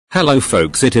Hello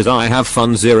folks, it is I Have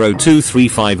Fun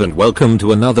 0235 and welcome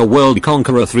to another World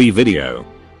Conqueror 3 video.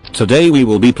 Today we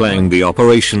will be playing the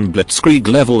Operation Blitzkrieg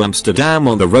level Amsterdam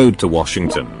on the road to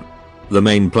Washington. The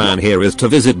main plan here is to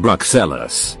visit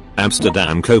Bruxelles,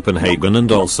 Amsterdam, Copenhagen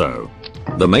and also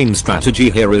the main strategy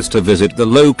here is to visit the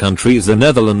Low Countries, the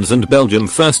Netherlands and Belgium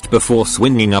first before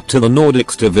swinging up to the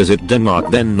Nordics to visit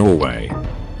Denmark then Norway.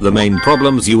 The main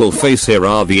problems you will face here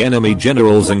are the enemy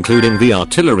generals including the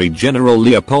Artillery General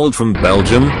Leopold from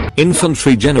Belgium,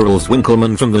 Infantry Generals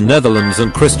Winkelmann from the Netherlands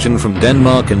and Christian from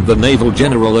Denmark and the Naval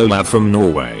General Olav from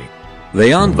Norway.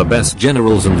 They aren't the best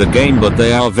generals in the game but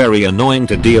they are very annoying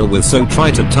to deal with, so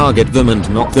try to target them and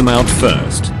knock them out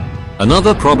first.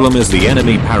 Another problem is the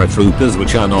enemy paratroopers,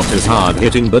 which are not as hard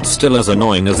hitting but still as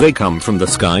annoying as they come from the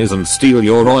skies and steal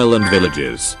your oil and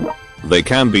villages. They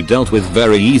can be dealt with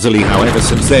very easily however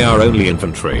since they are only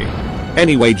infantry.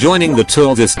 Anyway, joining the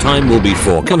tour this time will be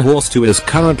Conqueror, who is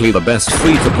currently the best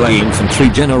free to play infantry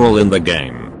general in the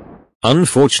game.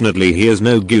 Unfortunately he is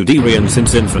no Guderian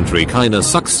since infantry kinda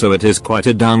sucks, so it is quite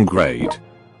a downgrade.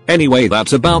 Anyway,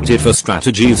 that's about it for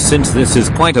strategies since this is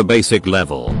quite a basic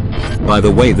level. By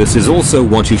the way, this is also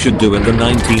what you should do in the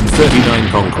 1939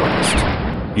 Conquest.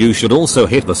 You should also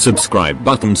hit the subscribe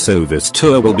button so this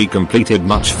tour will be completed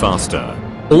much faster.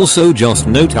 Also just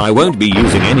note I won't be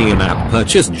using any in-app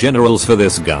purchased generals for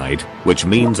this guide, which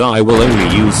means I will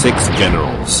only use 6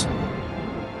 generals.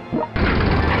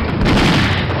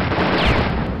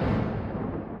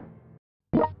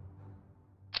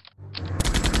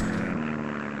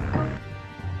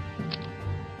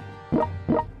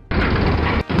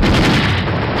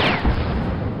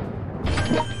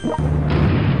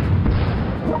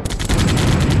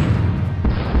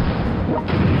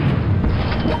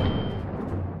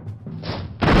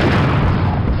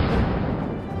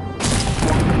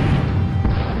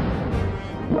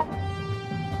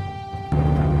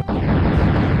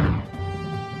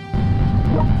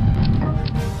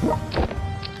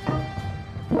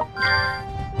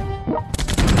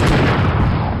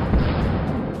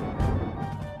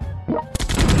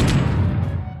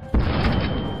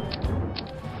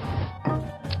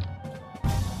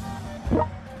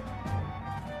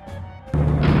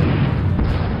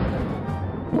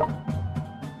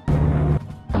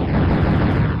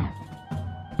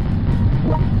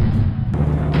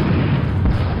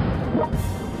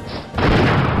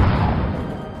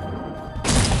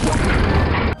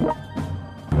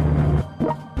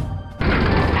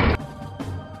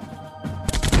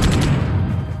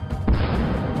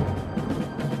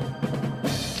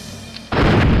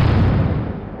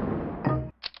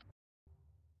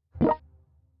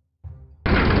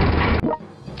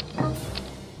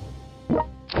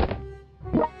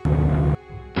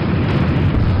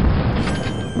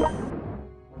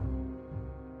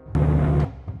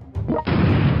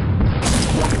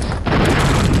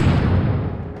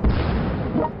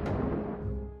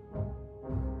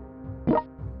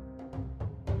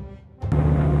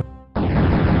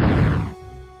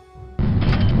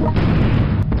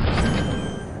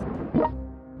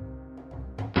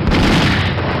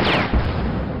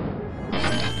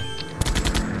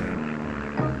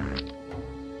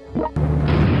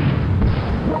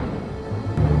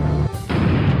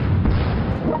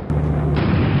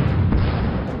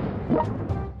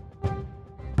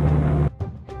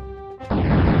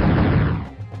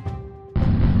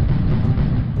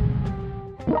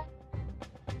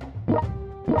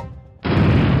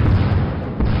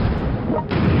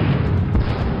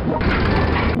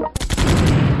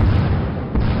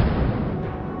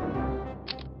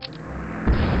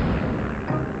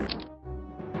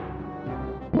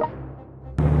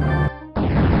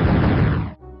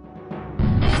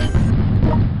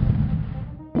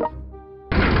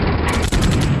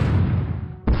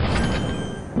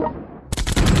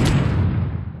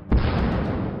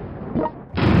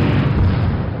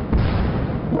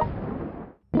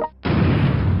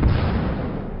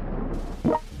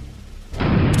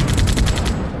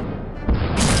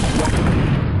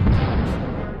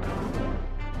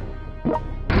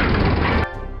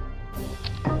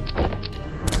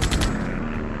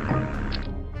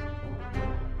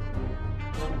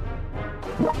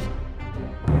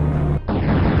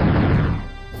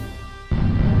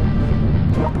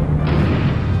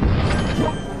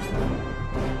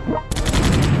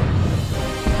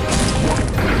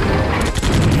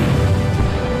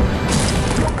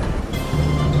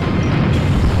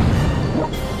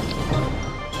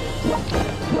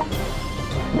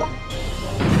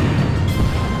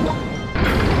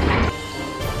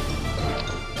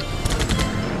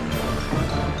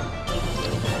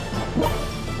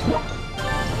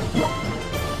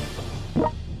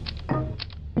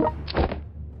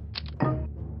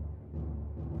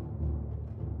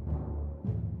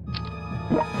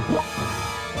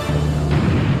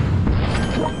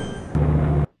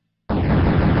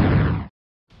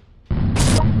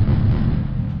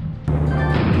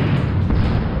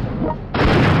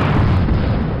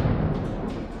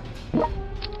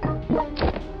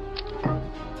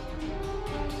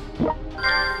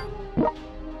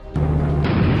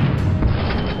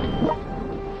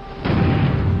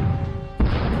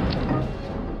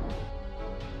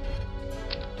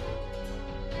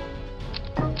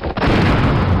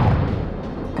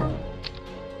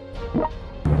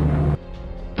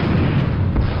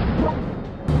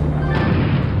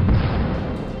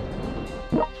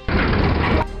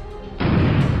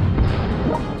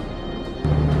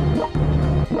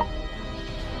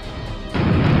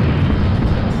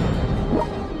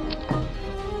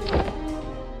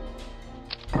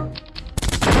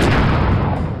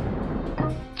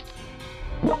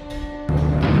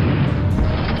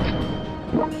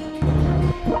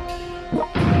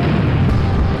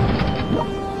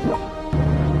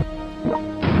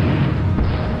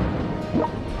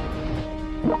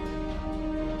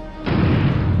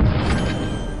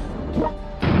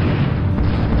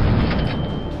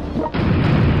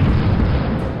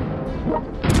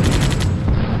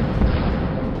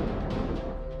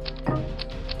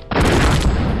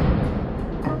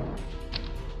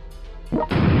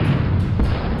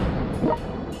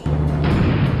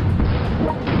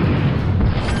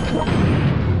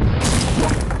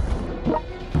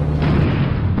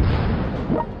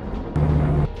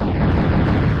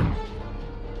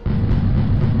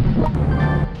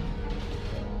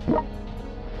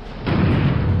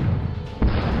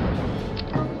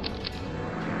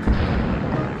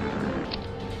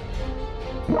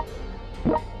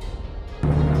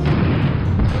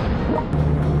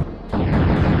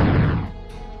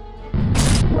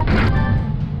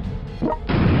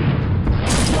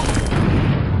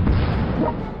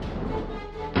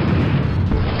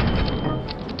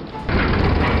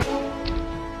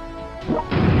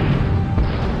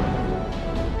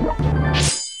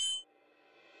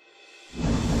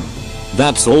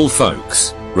 That's all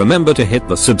folks. Remember to hit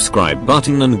the subscribe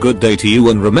button and good day to you,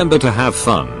 and remember to have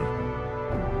fun.